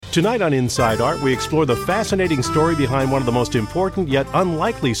Tonight on Inside Art, we explore the fascinating story behind one of the most important yet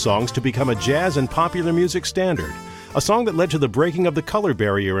unlikely songs to become a jazz and popular music standard. A song that led to the breaking of the color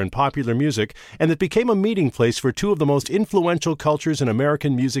barrier in popular music and that became a meeting place for two of the most influential cultures in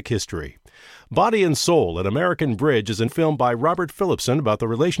American music history. Body and Soul, an American Bridge, is a film by Robert Philipson about the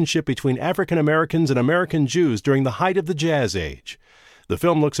relationship between African Americans and American Jews during the height of the Jazz Age. The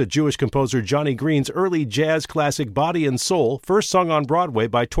film looks at Jewish composer Johnny Green's early jazz classic Body and Soul, first sung on Broadway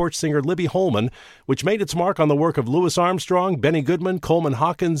by torch singer Libby Holman, which made its mark on the work of Louis Armstrong, Benny Goodman, Coleman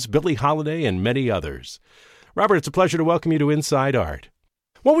Hawkins, Billie Holiday, and many others. Robert, it's a pleasure to welcome you to Inside Art.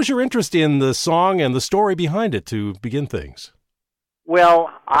 What was your interest in the song and the story behind it to begin things? Well,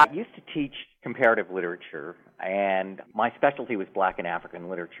 I used to teach comparative literature, and my specialty was Black and African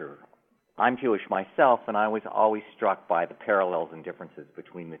literature. I'm Jewish myself, and I was always struck by the parallels and differences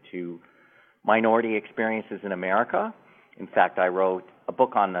between the two minority experiences in America. In fact, I wrote a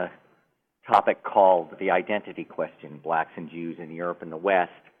book on the topic called The Identity Question, Blacks and Jews in Europe and the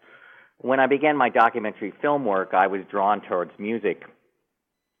West. When I began my documentary film work, I was drawn towards music,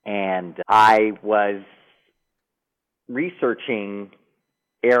 and I was researching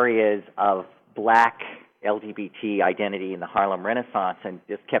areas of Black LGBT identity in the Harlem Renaissance and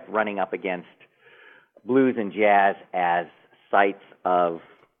just kept running up against blues and jazz as sites of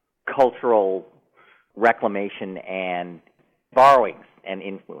cultural reclamation and borrowings and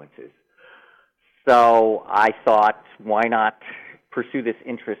influences. So I thought, why not pursue this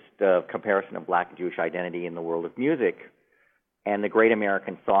interest of comparison of Black and Jewish identity in the world of music? And the Great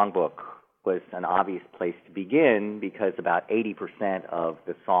American Songbook was an obvious place to begin because about 80% of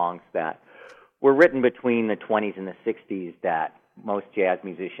the songs that were written between the 20s and the 60s that most jazz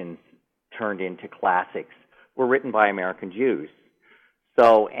musicians turned into classics were written by American Jews.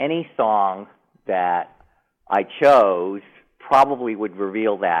 So any song that I chose probably would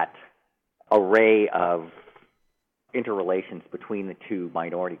reveal that array of interrelations between the two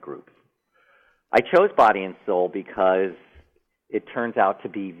minority groups. I chose Body and Soul because it turns out to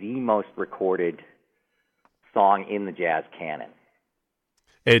be the most recorded song in the jazz canon.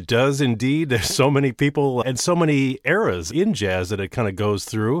 It does indeed. There's so many people and so many eras in jazz that it kind of goes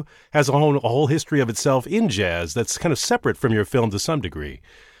through. Has a whole history of itself in jazz that's kind of separate from your film to some degree.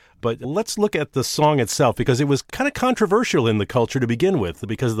 But let's look at the song itself, because it was kind of controversial in the culture to begin with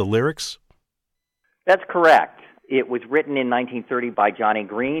because of the lyrics. That's correct. It was written in 1930 by Johnny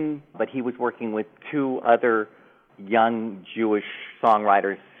Green, but he was working with two other young Jewish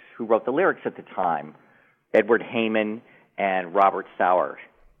songwriters who wrote the lyrics at the time, Edward Heyman and Robert Sauer.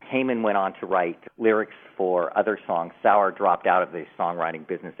 Heyman went on to write lyrics for other songs. Sauer dropped out of the songwriting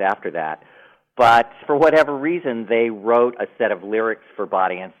business after that. But for whatever reason, they wrote a set of lyrics for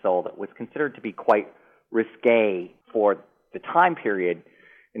Body and Soul that was considered to be quite risque for the time period,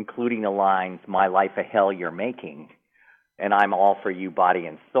 including the lines, "My life a hell you're making," and "I'm all for you, body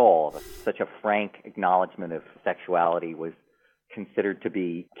and soul." Such a frank acknowledgement of sexuality was considered to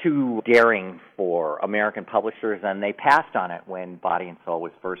be too daring for American publishers, and they passed on it when Body and Soul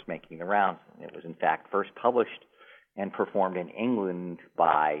was first making the rounds. It was, in fact, first published and performed in England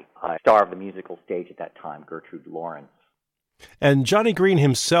by a star of the musical stage at that time, Gertrude Lawrence. And Johnny Green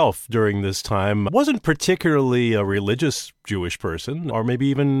himself during this time wasn't particularly a religious Jewish person, or maybe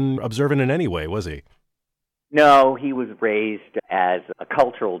even observant in any way, was he? No, he was raised as a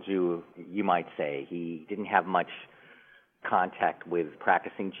cultural Jew, you might say. He didn't have much contact with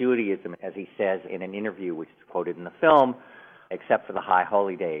practicing Judaism, as he says in an interview which is quoted in the film, except for the high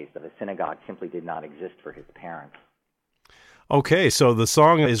holy days. The synagogue simply did not exist for his parents. Okay, so the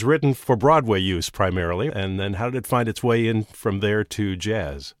song is written for Broadway use primarily, and then how did it find its way in from there to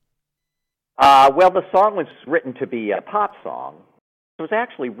jazz? Well, the song was written to be a pop song. It was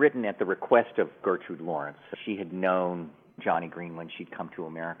actually written at the request of Gertrude Lawrence. She had known Johnny Green when she'd come to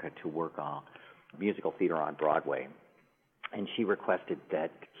America to work on musical theater on Broadway. And she requested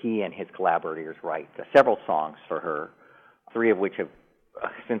that he and his collaborators write several songs for her, three of which have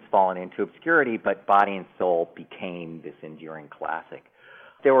since fallen into obscurity, but Body and Soul became this enduring classic.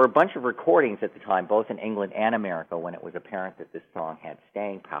 There were a bunch of recordings at the time, both in England and America, when it was apparent that this song had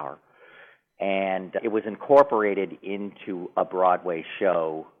staying power. And it was incorporated into a Broadway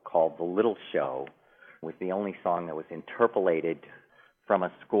show called The Little Show. It was the only song that was interpolated from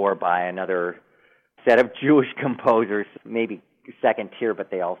a score by another set of Jewish composers, maybe second tier,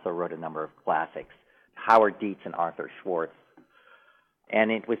 but they also wrote a number of classics, Howard Dietz and Arthur Schwartz. And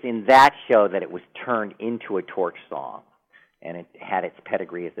it was in that show that it was turned into a torch song, and it had its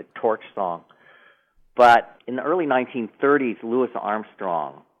pedigree as a torch song. But in the early 1930s, Louis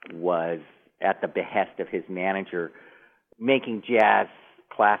Armstrong was, at the behest of his manager, making jazz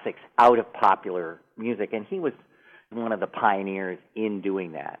classics out of popular music, and he was one of the pioneers in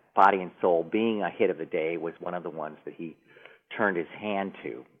doing that. Body and Soul, being a hit of the day, was one of the ones that he turned his hand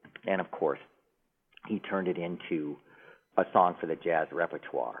to. And, of course, he turned it into a song for the jazz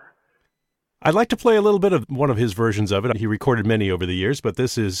repertoire. I'd like to play a little bit of one of his versions of it. He recorded many over the years, but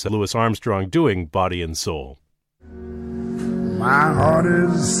this is Louis Armstrong doing Body and Soul. My heart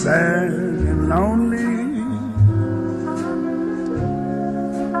is sad and lonely.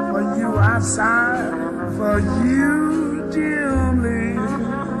 For you I sigh, for you dearly.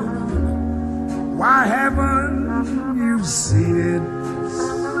 Why haven't you seen it?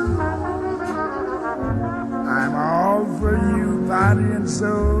 I'm all for you, body and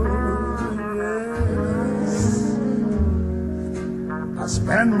soul. I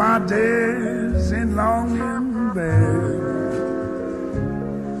spend my days in longing bed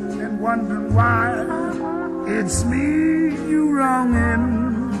and wondering why it's me you wronging.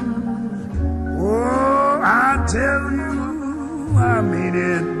 Oh, I tell you, I mean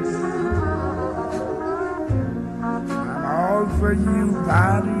it. I'm all for you,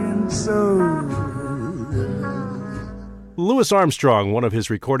 body and soul. Louis Armstrong, one of his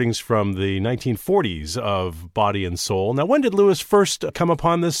recordings from the 1940s of Body and Soul. Now, when did Louis first come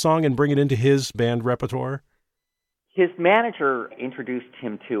upon this song and bring it into his band repertoire? His manager introduced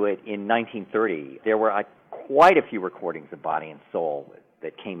him to it in 1930. There were quite a few recordings of Body and Soul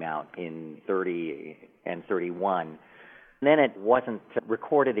that came out in 30 and 31. And then it wasn't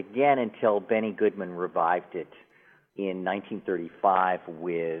recorded again until Benny Goodman revived it in 1935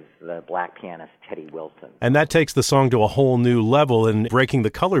 with the black pianist Teddy Wilson. And that takes the song to a whole new level in breaking the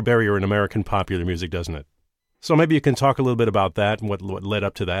color barrier in American popular music, doesn't it? So maybe you can talk a little bit about that and what led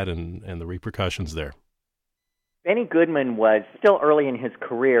up to that and the repercussions there. Benny Goodman was still early in his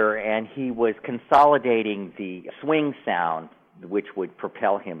career, and he was consolidating the swing sound, which would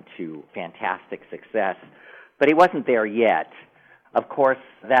propel him to fantastic success. But he wasn't there yet. Of course,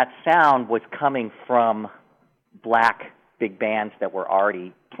 that sound was coming from black big bands that were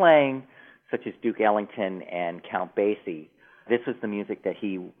already playing, such as Duke Ellington and Count Basie. This was the music that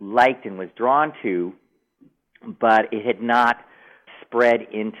he liked and was drawn to, but it had not spread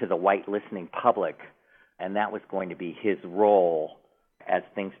into the white listening public, and that was going to be his role as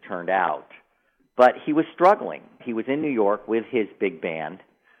things turned out. But he was struggling. He was in New York with his big band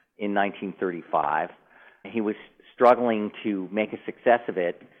in 1935. He was struggling to make a success of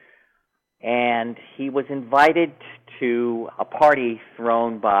it, and he was invited to a party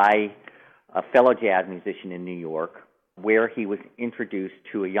thrown by a fellow jazz musician in New York, where he was introduced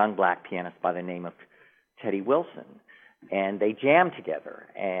to a young black pianist by the name of Teddy Wilson. And they jammed together,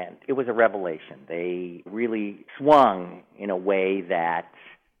 and it was a revelation. They really swung in a way that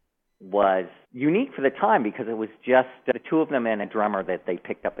was unique for the time, because it was just the two of them and a drummer that they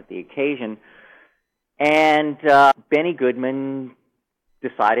picked up at the occasion. And Benny Goodman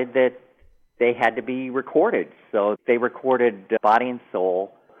decided that they had to be recorded. So they recorded Body and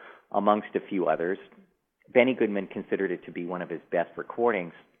Soul amongst a few others. Benny Goodman considered it to be one of his best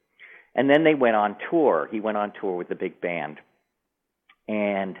recordings. And then they went on tour. He went on tour with the big band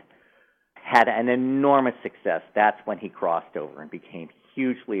and had an enormous success. That's when he crossed over and became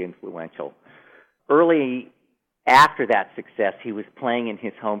hugely influential. Early after that success, he was playing in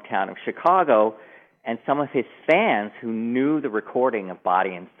his hometown of Chicago, and some of his fans who knew the recording of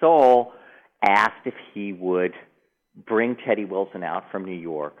Body and Soul asked if he would bring Teddy Wilson out from New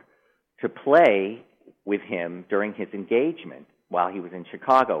York to play with him during his engagement while he was in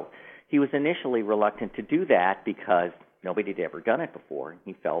Chicago. He was initially reluctant to do that because nobody had ever done it before.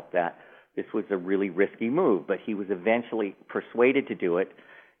 He felt that this was a really risky move, but he was eventually persuaded to do it,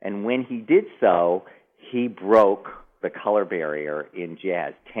 and when he did so, he broke the color barrier in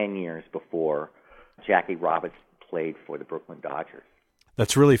jazz 10 years before Jackie Robinson played for the Brooklyn Dodgers.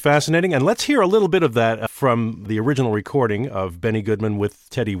 That's really fascinating, and let's hear a little bit of that from the original recording of Benny Goodman with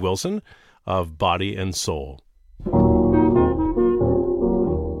Teddy Wilson of Body and Soul.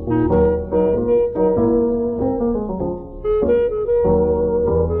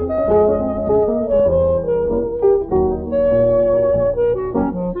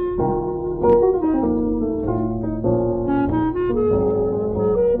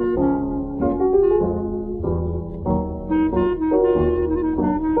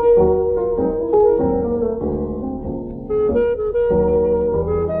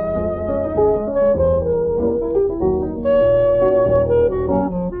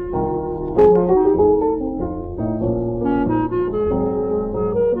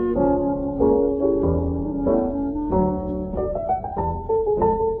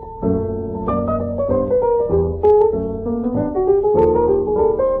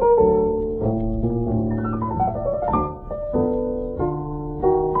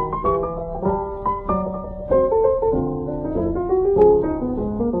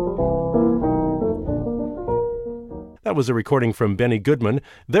 That was a recording from Benny Goodman.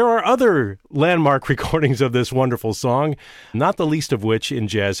 There are other landmark recordings of this wonderful song, not the least of which in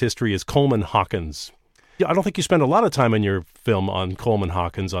jazz history is Coleman Hawkins. I don't think you spend a lot of time in your film on Coleman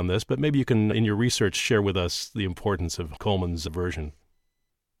Hawkins on this, but maybe you can, in your research, share with us the importance of Coleman's version.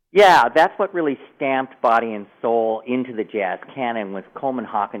 Yeah, that's what really stamped Body and Soul into the jazz canon was Coleman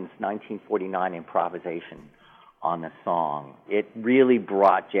Hawkins' 1949 improvisation on the song. It really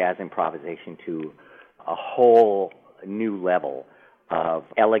brought jazz improvisation to a whole new level of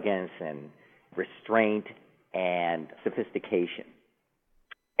elegance and restraint and sophistication.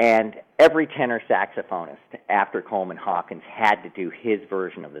 And every tenor saxophonist after Coleman Hawkins had to do his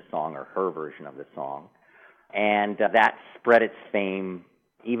version of the song or her version of the song. And that spread its fame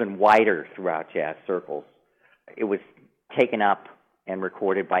even wider throughout jazz circles. It was taken up and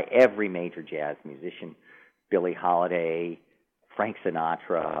recorded by every major jazz musician, Billie Holiday, Frank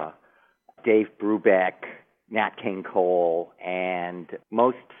Sinatra, Dave Brubeck, Nat King Cole, and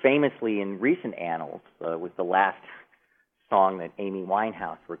most famously in recent annals was the last song that Amy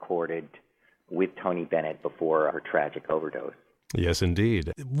Winehouse recorded with Tony Bennett before her tragic overdose. Yes,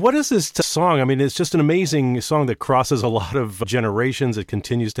 indeed. What is this song? I mean, it's just an amazing song that crosses a lot of generations. It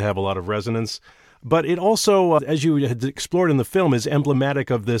continues to have a lot of resonance. But it also, as you had explored in the film, is emblematic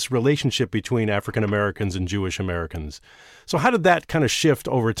of this relationship between African Americans and Jewish Americans. So how did that kind of shift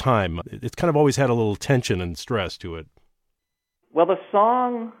over time? It's kind of always had a little tension and stress to it. Well, the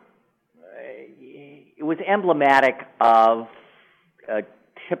song, it was emblematic of a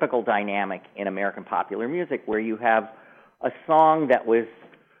typical dynamic in American popular music where you have a song that was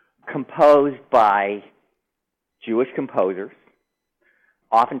composed by Jewish composers,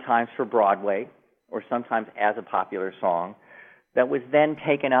 oftentimes for Broadway, or sometimes as a popular song, that was then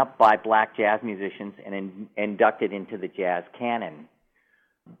taken up by black jazz musicians and inducted into the jazz canon.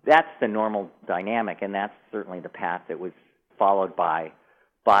 That's the normal dynamic, and that's certainly the path that was followed by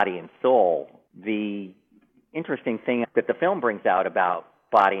Body and Soul. The interesting thing that the film brings out about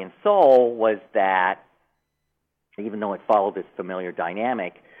Body and Soul was that even though it followed this familiar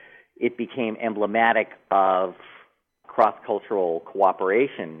dynamic, it became emblematic of cross-cultural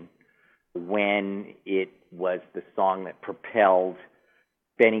cooperation when it was the song that propelled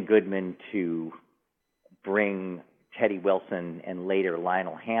Benny Goodman to bring Teddy Wilson and later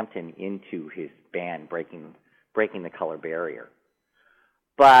Lionel Hampton into his band, breaking the color barrier.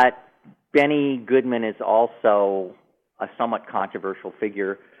 But Benny Goodman is also a somewhat controversial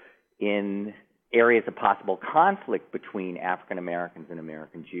figure in areas of possible conflict between African Americans and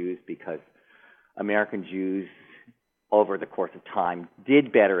American Jews because American Jews over the course of time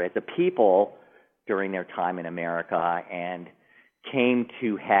did better as a people during their time in America and came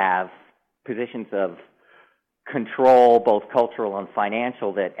to have positions of control, both cultural and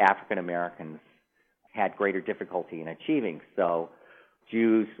financial, that African Americans had greater difficulty in achieving. So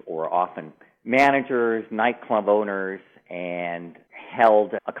Jews were often managers, nightclub owners, and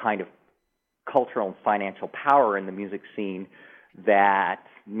held a kind of cultural and financial power in the music scene that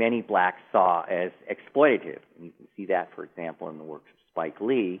many blacks saw as exploitative. And you can see that, for example, in the works of Spike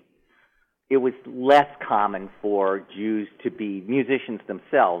Lee. It was less common for Jews to be musicians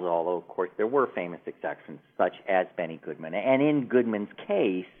themselves, although, of course, there were famous exceptions, such as Benny Goodman. And in Goodman's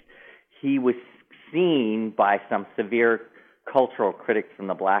case, he was seen by some severe cultural critics from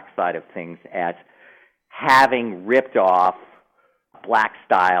the black side of things as having ripped off black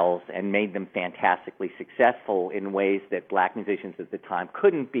styles and made them fantastically successful in ways that black musicians at the time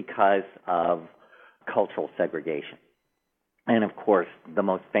couldn't because of cultural segregation. And of course, the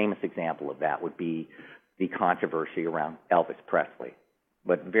most famous example of that would be the controversy around Elvis Presley.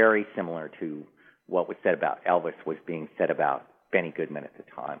 But very similar to what was said about Elvis was being said about Benny Goodman at the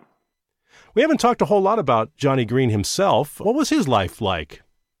time. We haven't talked a whole lot about Johnny Green himself. What was his life like?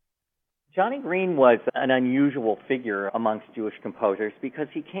 Johnny Green was an unusual figure amongst Jewish composers because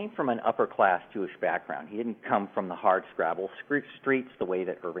he came from an upper-class Jewish background. He didn't come from the hard-scrabble streets the way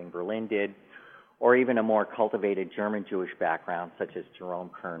that Irving Berlin did, or even a more cultivated German Jewish background such as Jerome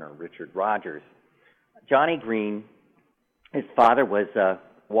Kern or Richard Rodgers. Johnny Green, his father was a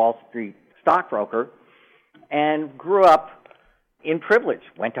Wall Street stockbroker and grew up in privilege,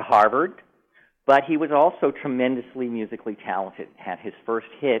 went to Harvard, but he was also tremendously musically talented, had his first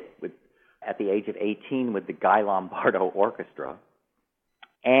hit at the age of 18 with the Guy Lombardo Orchestra.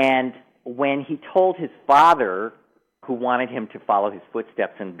 And when he told his father, who wanted him to follow his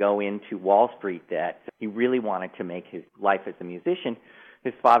footsteps and go into Wall Street, that he really wanted to make his life as a musician,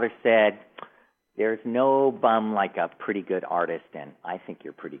 his father said, "There's no bum like a pretty good artist, and I think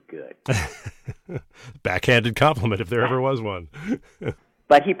you're pretty good." Backhanded compliment, if there ever was one.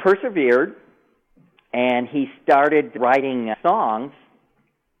 But he persevered, And he started writing songs,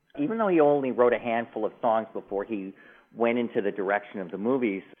 even though he only wrote a handful of songs before he went into the direction of the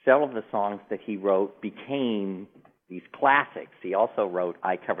movies. Several of the songs that he wrote became these classics. He also wrote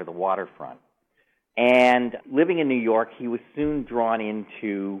I Cover the Waterfront. And living in New York, he was soon drawn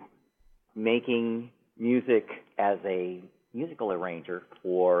into making music as a musical arranger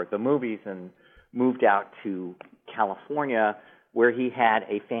for the movies and moved out to California, where he had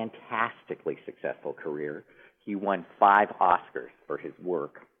a fantastically successful career. He won 5 Oscars for his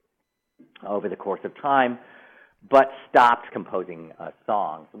work over the course of time, but stopped composing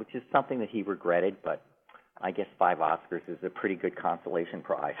songs, which is something that he regretted, but I guess 5 Oscars is a pretty good consolation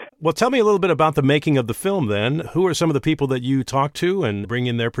prize. Well, tell me a little bit about the making of the film then. Who are some of the people that you talked to and bring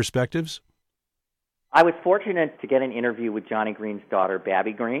in their perspectives? I was fortunate to get an interview with Johnny Green's daughter,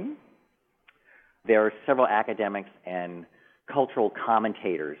 Babby Green. There are several academics and cultural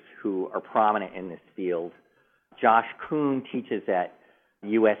commentators who are prominent in this field. Josh Kuhn teaches at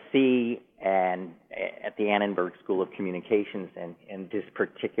USC and at the Annenberg School of Communications, and this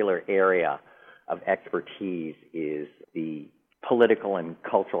particular area of expertise is the political and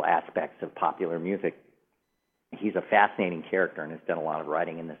cultural aspects of popular music. He's a fascinating character and has done a lot of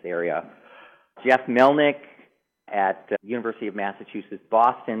writing in this area. Jeff Melnick at the University of Massachusetts,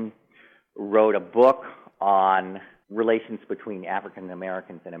 Boston, wrote a book on relations between African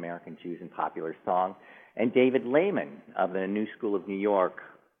Americans and American Jews in popular song. And David Lehman of the New School of New York,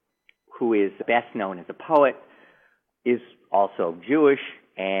 who is best known as a poet, is also Jewish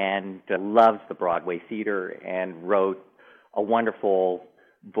and loves the Broadway theater and wrote a wonderful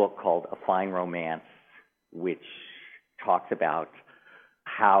book called A Fine Romance, which talks about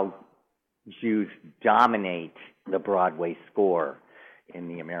how Jews dominate the Broadway score in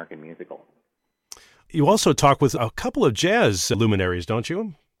the American musical. You also talk with a couple of jazz luminaries, don't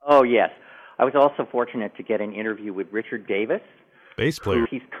you? Oh, yes. I was also fortunate to get an interview with Richard Davis. Bass player.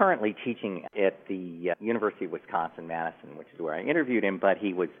 He's currently teaching at the University of Wisconsin-Madison, which is where I interviewed him, but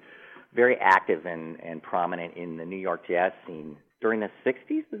he was very active and prominent in the New York jazz scene during the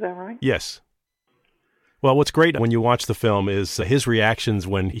 60s, is that right? Yes. Well, what's great when you watch the film is his reactions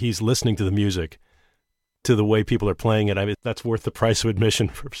when he's listening to the music, to the way people are playing it. I mean, that's worth the price of admission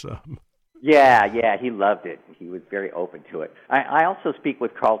for some. Yeah, he loved it. He was very open to it. I also speak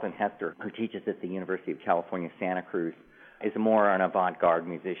with Carlton Hester, who teaches at the University of California, Santa Cruz, is more an avant-garde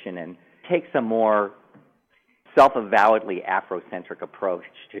musician and takes a more self-avowedly Afrocentric approach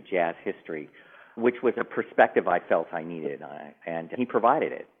to jazz history, which was a perspective I felt I needed, and he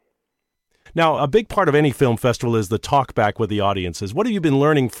provided it. Now, a big part of any film festival is the talk back with the audiences. What have you been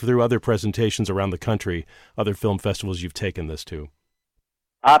learning through other presentations around the country, other film festivals you've taken this to?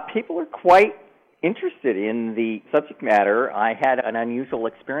 People are quite interested in the subject matter. I had an unusual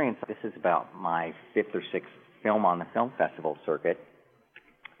experience. This is about my 5th or 6th film on the film festival circuit.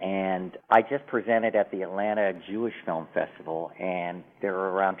 And I just presented at the Atlanta Jewish Film Festival, and there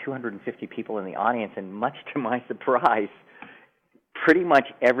were around 250 people in the audience, and much to my surprise, pretty much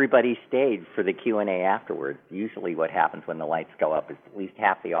everybody stayed for the Q&A afterwards. Usually what happens when the lights go up is at least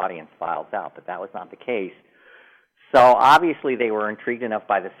half the audience files out, but that was not the case. So obviously they were intrigued enough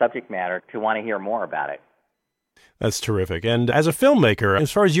by the subject matter to want to hear more about it. That's terrific. And as a filmmaker,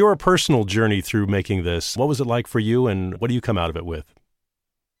 as far as your personal journey through making this, what was it like for you, and what do you come out of it with?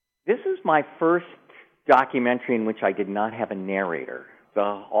 This is my first documentary in which I did not have a narrator.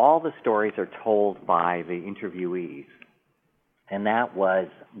 All the stories are told by the interviewees. And that was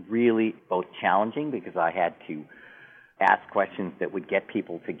really both challenging because I had to ask questions that would get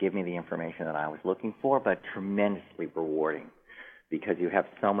people to give me the information that I was looking for, but tremendously rewarding because you have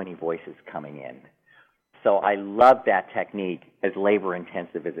so many voices coming in. So I love that technique, as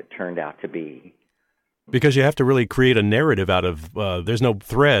labor-intensive as it turned out to be. Because you have to really create a narrative out of, there's no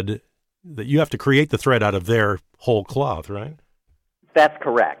thread, that you have to create the thread out of their whole cloth, right? That's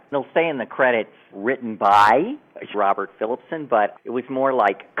correct. They'll say in the credits, written by Robert Philipson, but it was more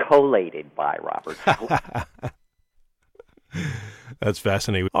like collated by Robert Philipson. That's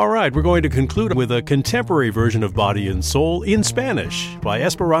fascinating. All right, we're going to conclude with a contemporary version of Body and Soul in Spanish by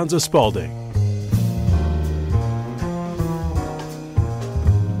Esperanza Spalding.